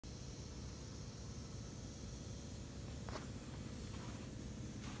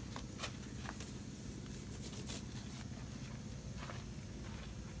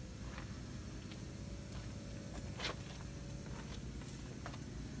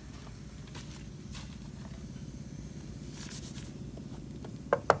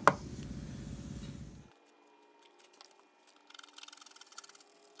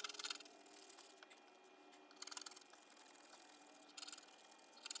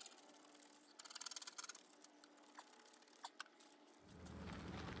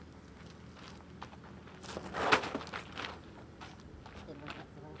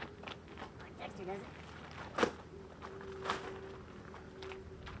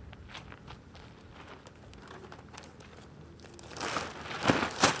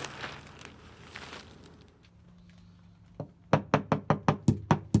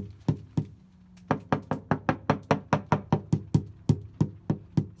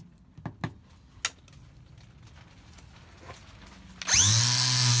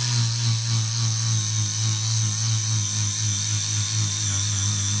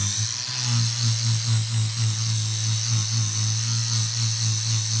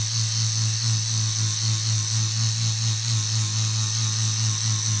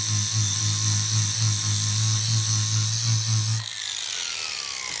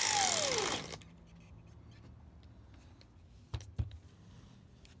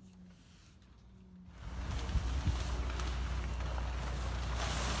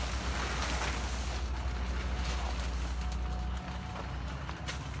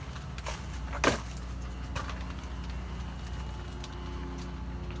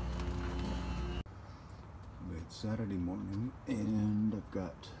Saturday morning, and I've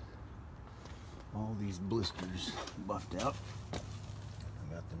got all these blisters buffed out.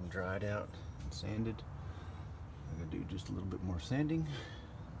 I got them dried out and sanded. I'm gonna do just a little bit more sanding.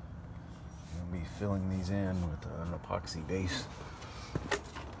 I'll be filling these in with an epoxy base.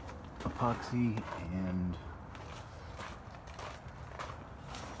 Epoxy, and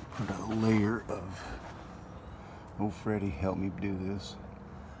put a layer of, oh Freddie help me do this,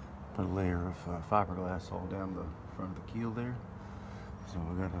 put a layer of fiberglass all down the front of the keel there. So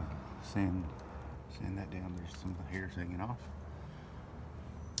we gotta sand that down. There's some of the hairs hanging off.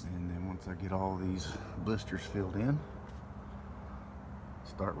 And then once I get all these blisters filled in,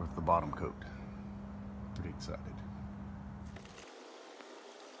 start with the bottom coat. Pretty excited.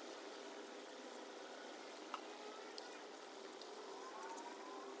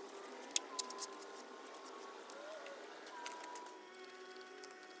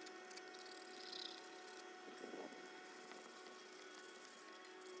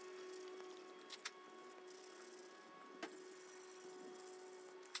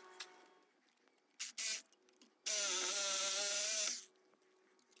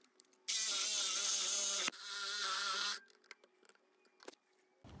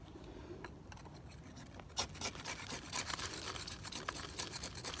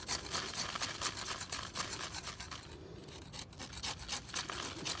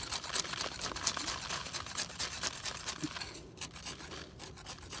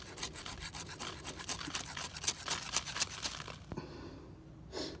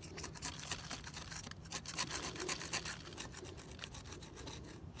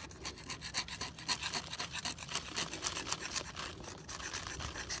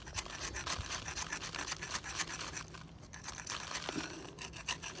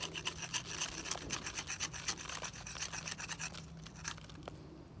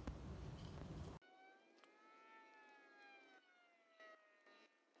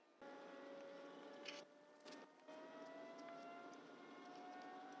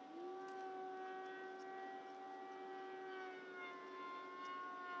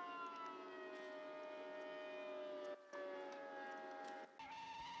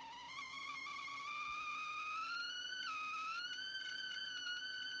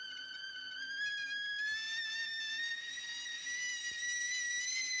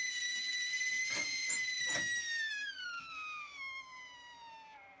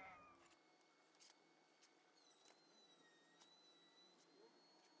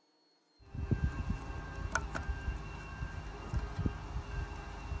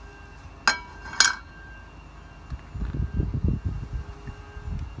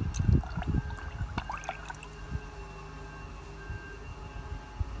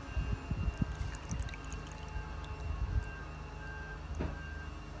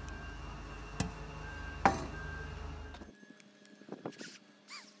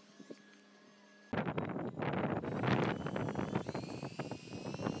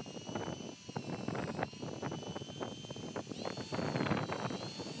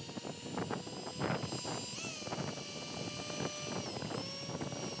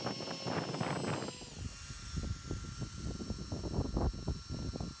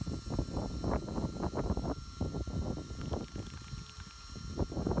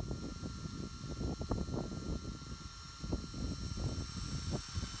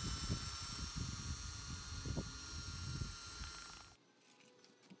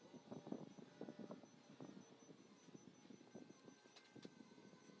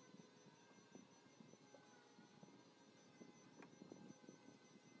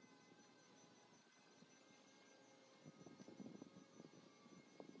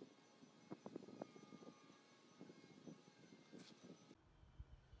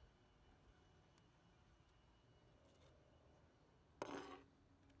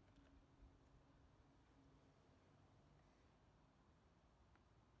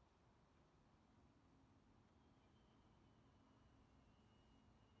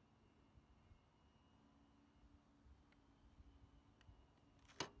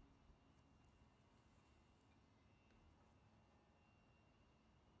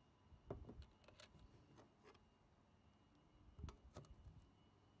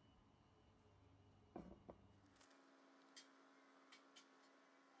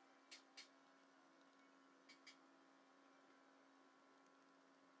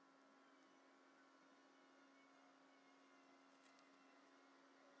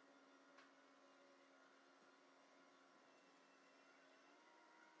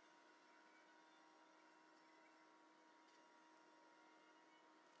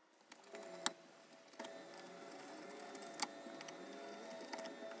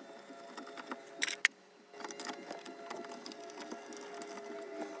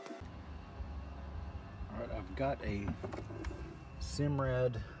 got a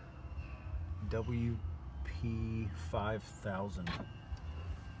Simrad WP5000, and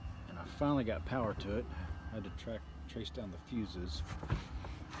I finally got power to it. I had to trace down the fuses.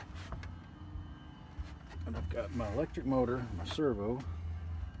 And I've got my electric motor, my servo.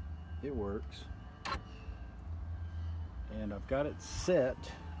 It works. And I've got it set.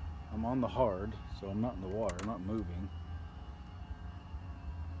 I'm on the hard, so I'm not in the water, I'm not moving.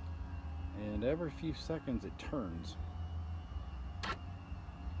 And every few seconds it turns.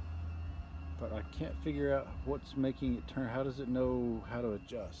 But I can't figure out what's making it turn. How does it know how to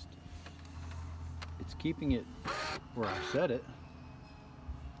adjust? It's keeping it where I set it,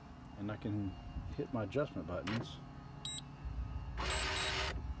 and I can hit my adjustment buttons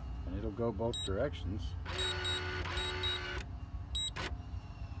and it'll go both directions.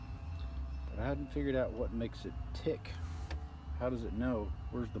 But I hadn't figured out what makes it tick. How does it know?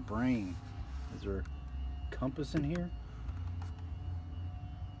 Where's the brain? Is there a compass in here?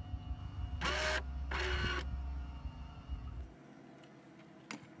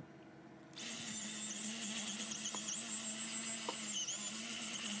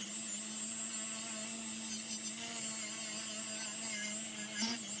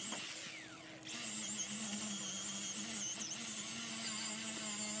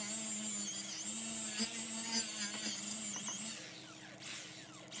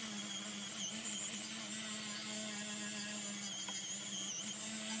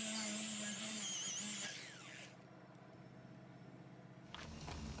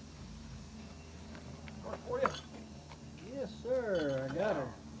 For you. Yes, sir. I got her.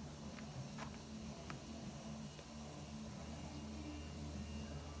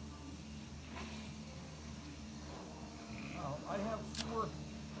 I have 4.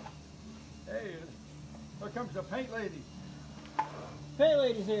 Hey, here comes the paint lady. Hey,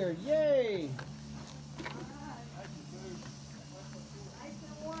 ladies here. Yay! Nice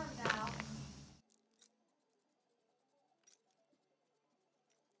and warm now.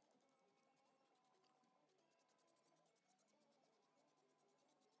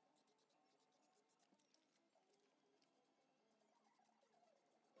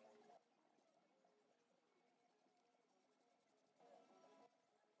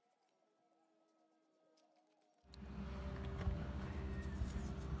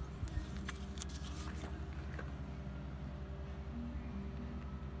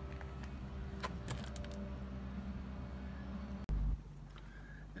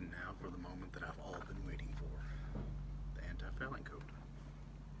 And now for the moment that I've all been waiting for, the anti-fouling coat.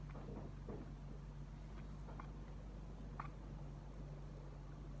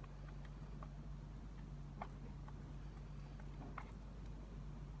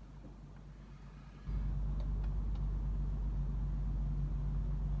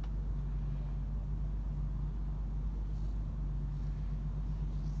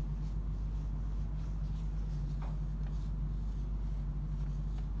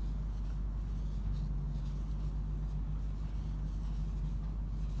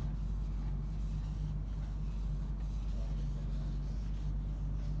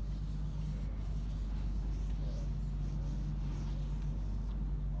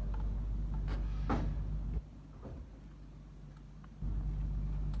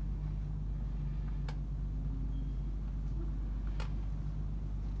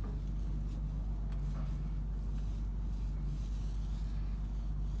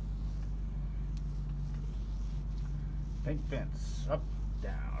 Paint fence. Up,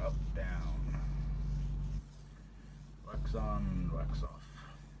 down, up, down. Wax on, wax off.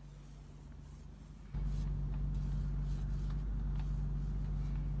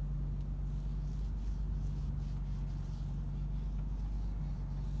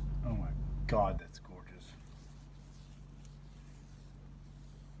 Oh my God, that's gorgeous.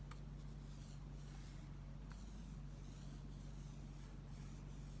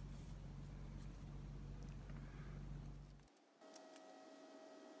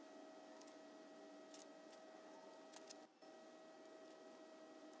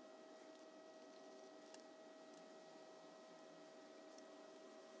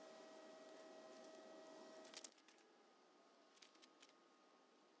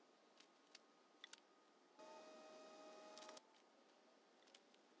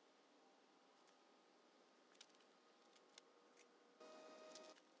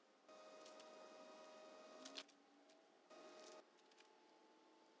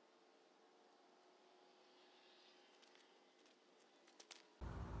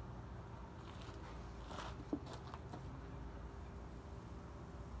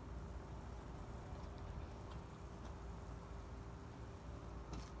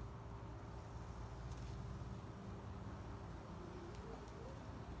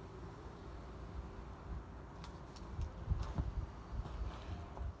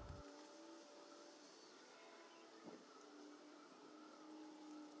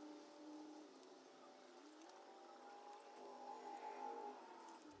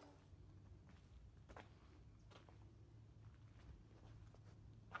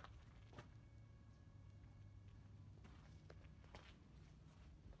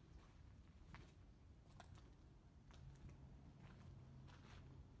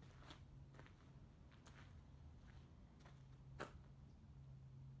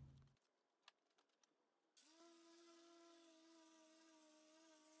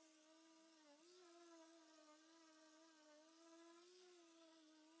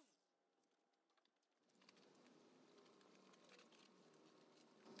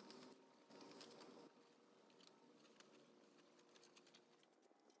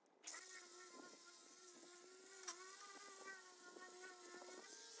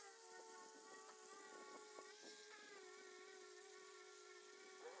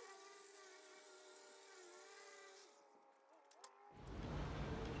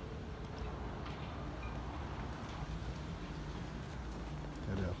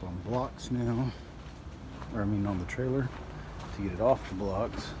 blocks now, or I mean on the trailer, to get it off the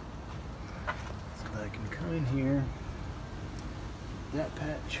blocks. So I can come in here, that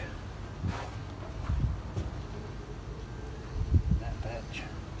patch, that patch,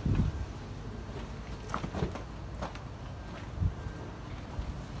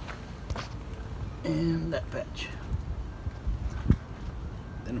 and that patch.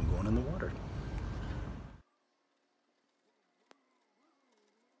 Then I'm going in the water.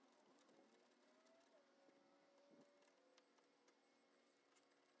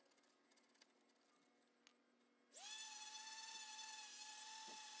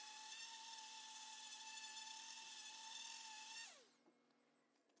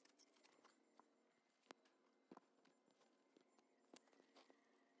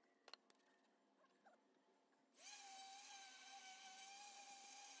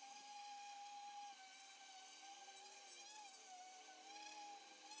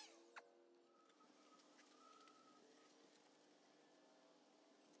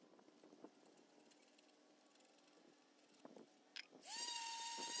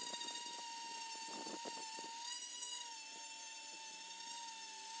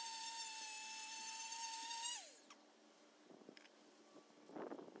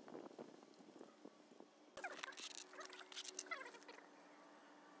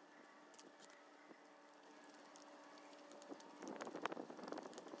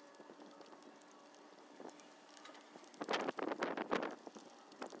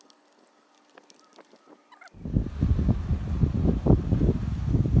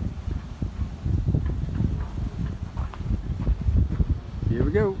 Here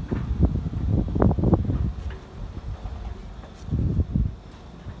we go.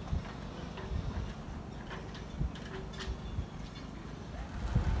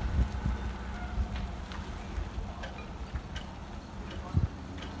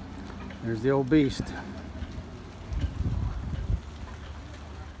 There's the old beast.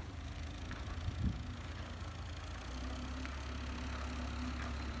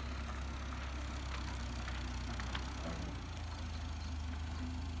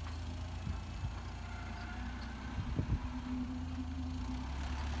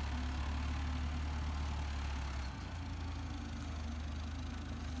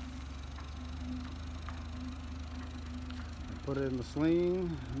 Put it in the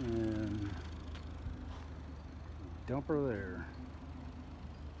sling and dump her there.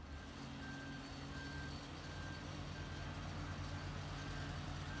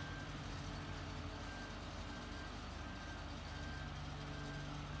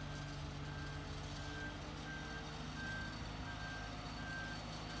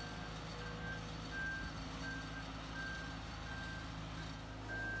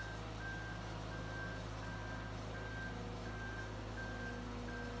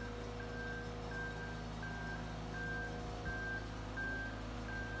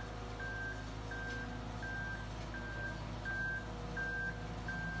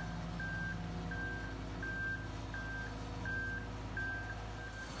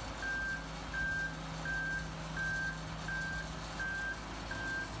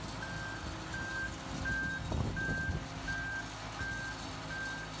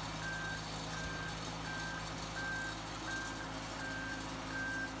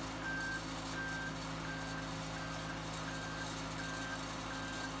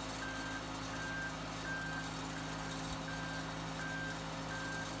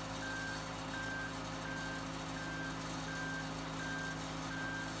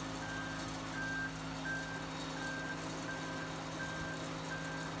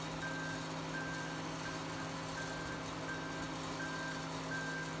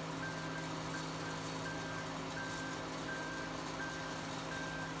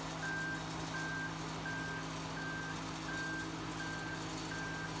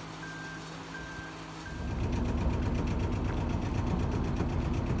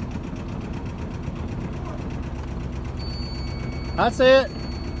 That's it.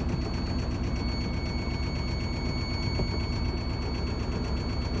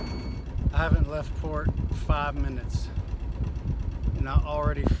 I haven't left port 5 minutes and I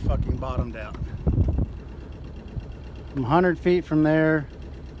already fucking bottomed out. I'm 100 feet from there.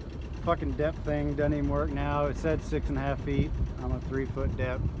 Fucking depth thing doesn't even work now. It said 6.5 feet. I'm a 3-foot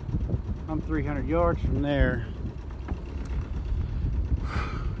depth. I'm 300 yards from there.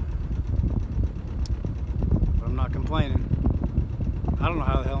 But I'm not complaining. I don't know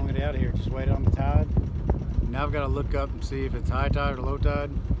how the hell I'm gonna get out of here. Just wait on the tide. Now I've got to look up and see if it's high tide or low tide,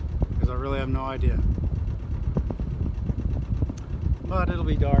 because I really have no idea. But it'll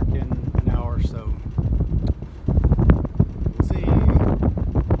be dark in an hour or so. Let's see.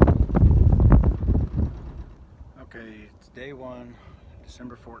 Day one,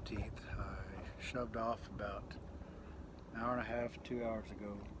 December 14th. I shoved off about an hour and a half, 2 hours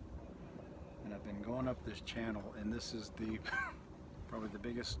ago, and I've been going up this channel, and this is the probably the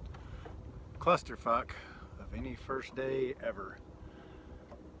biggest clusterfuck of any first day ever.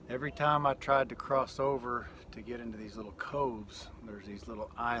 Every time I tried to cross over to get into these little coves, there's these little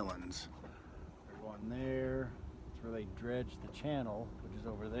islands. There's one there. That's where they dredge the channel, which is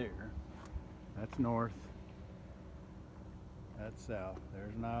over there. That's north. That's south.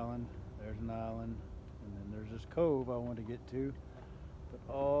 There's an island, and then there's this cove I want to get to.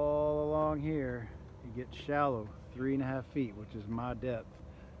 But all along here, it gets shallow, 3.5 feet, which is my depth.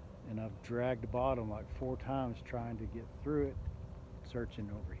 And I've dragged the bottom like 4 times trying to get through it, searching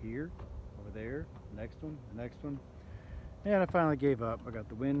over here, over there, next one, and I finally gave up. I got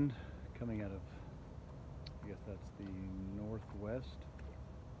the wind coming out of, I guess that's the northwest.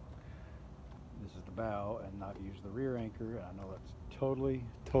 This is the bow, and I've used the rear anchor. I know that's totally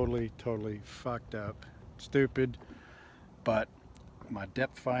fucked up, stupid, but my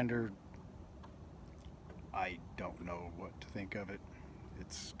depth finder, I don't know what to think of it.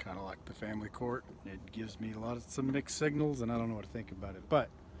 It's kind of like the family court. It gives me some mixed signals, and I don't know what to think about it. But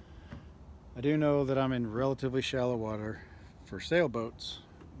I do know that I'm in relatively shallow water for sailboats.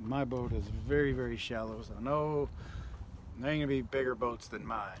 My boat is very shallow, so I know there ain't gonna be bigger boats than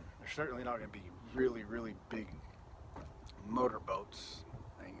mine. There's certainly not gonna be really big motor boats.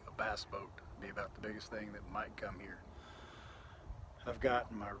 I think a bass boat would be about the biggest thing that might come here. I've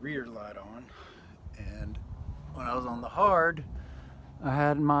got my rear light on, and when I was on the hard, I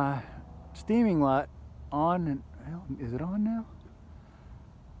had my steaming light on, and hell, is it on now?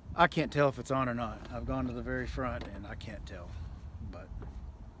 I can't tell if it's on or not. I've gone to the very front and I can't tell, but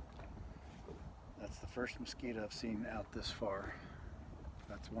that's the first mosquito I've seen out this far.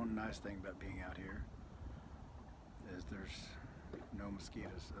 That's one nice thing about being out here, is there's no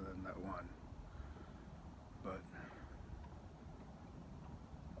mosquitoes other than that one. But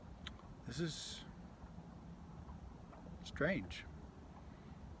this is strange.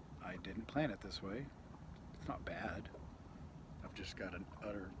 I didn't plan it this way. It's not bad. I've just got an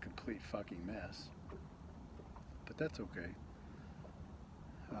utter, complete fucking mess. But that's okay.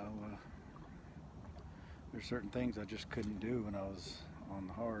 There's certain things I just couldn't do when I was on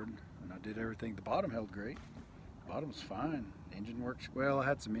the hard, and I did everything. The bottom held great. The bottom was fine. The engine works well. I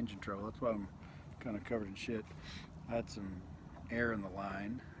had some engine trouble. That's why I'm kind of covered in shit. I had some air in the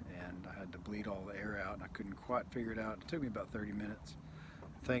line, and I had to bleed all the air out, and I couldn't quite figure it out. It took me about 30 minutes.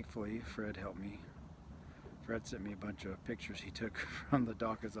 Thankfully, Fred helped me. Fred sent me a bunch of pictures he took from the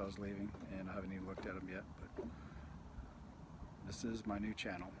dock as I was leaving, and I haven't even looked at them yet, but this is my new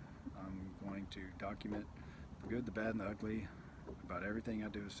channel. I'm going to document the good, the bad, and the ugly about everything I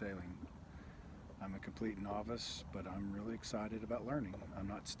do with sailing. I'm a complete novice, but I'm really excited about learning. I'm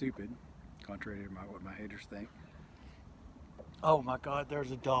not stupid, contrary to what my haters think. Oh my God,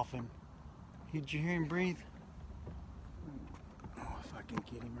 there's a dolphin. Did you hear him breathe? Oh, if I can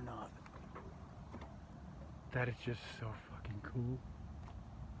get him or not. That is just so fucking cool.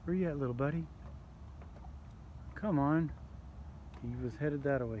 Where you at, little buddy? Come on. He was headed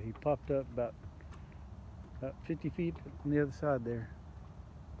that way. He popped up about 50 feet on the other side there.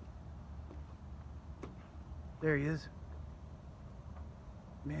 There he is.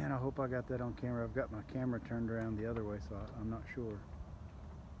 Man, I hope I got that on camera. I've got my camera turned around the other way, so I'm not sure.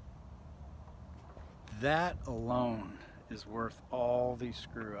 That alone is worth all these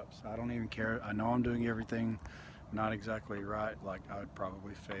screw-ups. I don't even care. I know I'm doing everything not exactly right, like I would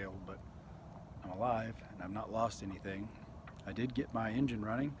probably fail, but I'm alive and I've not lost anything. I did get my engine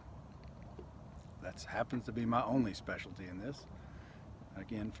running. That happens to be my only specialty in this.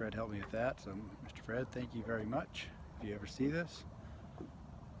 Again, Fred helped me with that, so Mr. Fred, thank you very much. If you ever see this.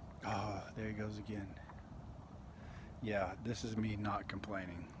 Oh, there he goes again. Yeah, this is me not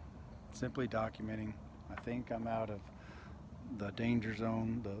complaining. Simply documenting. I think I'm out of the danger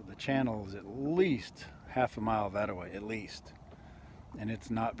zone. The channel is at least half a mile that way, at least. And it's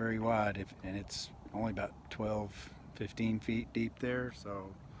not very wide, and it's only about 12-15 feet deep there,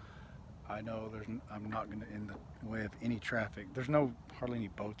 so I know I'm not going to in the way of any traffic. There's hardly any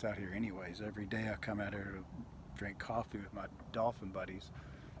boats out here anyways. Every day I come out here to drink coffee with my dolphin buddies.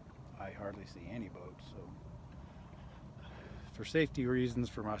 I hardly see any boats, so for safety reasons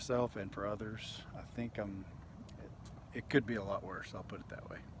for myself and for others, I think it could be a lot worse, I'll put it that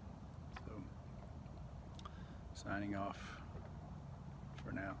way. So, signing off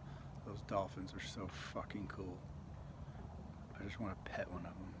for now. Those dolphins are so fucking cool. I just want to pet one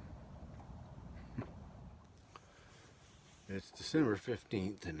of them. It's December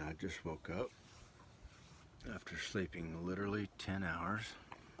 15th and I just woke up. after sleeping literally 10 hours.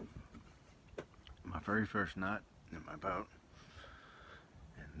 My very first night in my boat.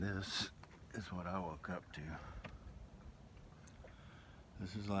 And this is what I woke up to.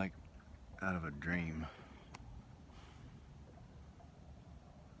 This is like out of a dream.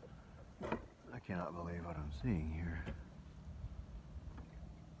 I cannot believe what I'm seeing here.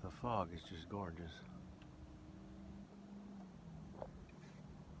 The fog is just gorgeous.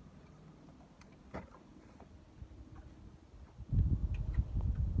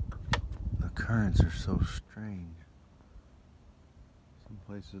 The currents are so strange. Some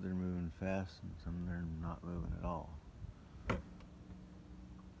places they're moving fast and some they're not moving at all.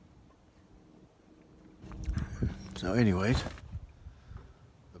 So anyways,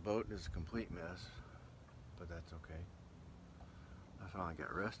 the boat is a complete mess, but that's okay. I finally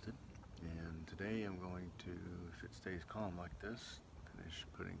got rested, and today I'm going to, if it stays calm like this, finish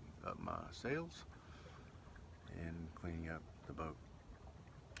putting up my sails and cleaning up the boat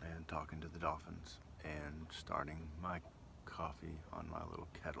and talking to the dolphins and starting my coffee on my little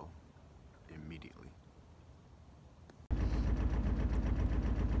kettle immediately.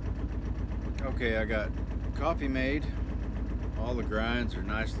 Okay, I got coffee made. All the grinds are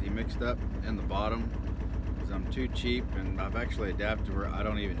nicely mixed up in the bottom because I'm too cheap, and I've actually adapted where I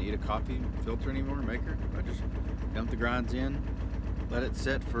don't even need a coffee filter anymore, maker. I just dump the grinds in, let it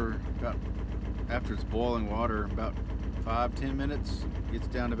set for about, after it's boiling water, about 5-10 minutes, gets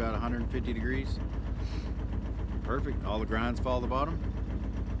down to about 150 degrees. Perfect, all the grinds fall to the bottom.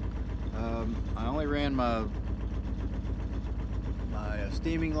 I only ran my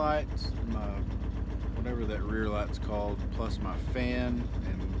steaming lights, my whatever that rear light's called, plus my fan,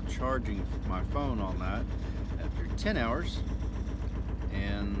 and charging my phone on that after 10 hours,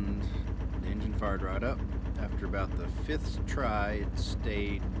 and the engine fired right up. After about the 5th try, it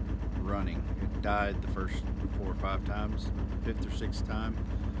stayed running. It died the first 4 or 5 times. 5th or 6th time,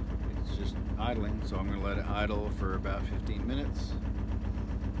 it's just idling, so I'm going to let it idle for about 15 minutes,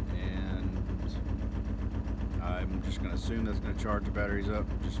 and I'm just going to assume that's going to charge the batteries up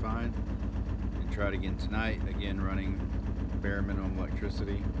just fine, and try it again tonight, again running bare minimum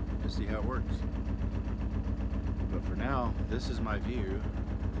electricity to see how it works. But for now, this is my view,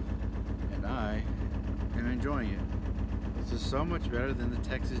 and I am enjoying it. This is so much better than the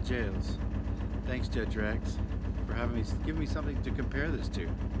Texas jails. Thanks, Judge Rex, for giving me something to compare this to.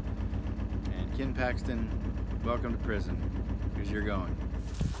 And Ken Paxton, welcome to prison, because you're going.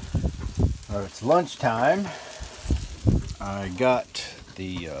 Alright, it's lunchtime. I got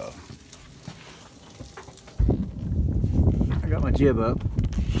the I got my jib up.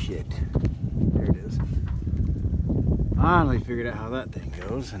 Shit. There it is. Finally figured out how that thing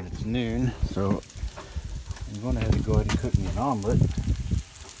goes, and it's noon, so I'm going to have to go ahead and cook me an omelet.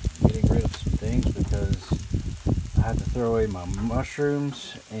 Getting rid of some things because I had to throw away my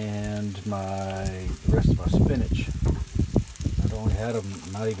mushrooms and the rest of my spinach. I'd only had them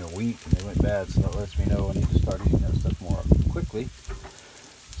not even a week and they went bad, so that lets me know I need to start eating that stuff more quickly.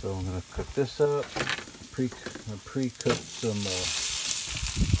 So I'm going to cook this up, pre-cooked some,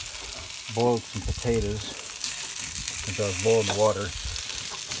 boiled some potatoes. Since I was boiling the water,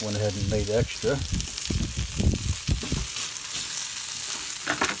 went ahead and made extra.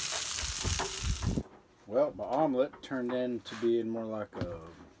 Well, my omelet turned into being more like a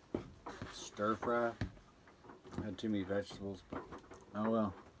stir fry. I had too many vegetables, but oh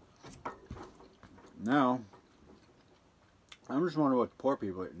well. Now, I'm just wondering what the poor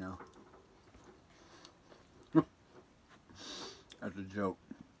people eat now. That's a joke.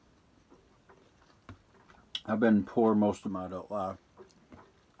 I've been poor most of my adult life.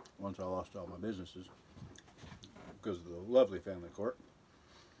 Once I lost all my businesses because of the lovely family court.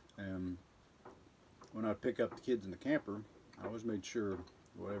 And when I'd pick up the kids in the camper, I always made sure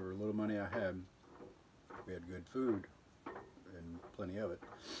whatever little money I had, we had good food and plenty of it,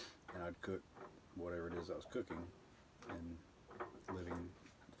 and I'd cook whatever it is I was cooking. And living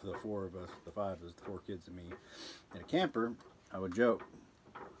for the 4 of us, the 5 of us, the 4 kids and me in a camper, I would joke,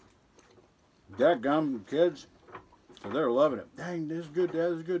 "Dadgum, kids," so they were loving it. "Dang, this is good, Dad,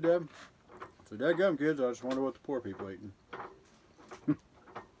 this is good, Dad." So, "Dadgum, kids, I just wonder what the poor people are eating."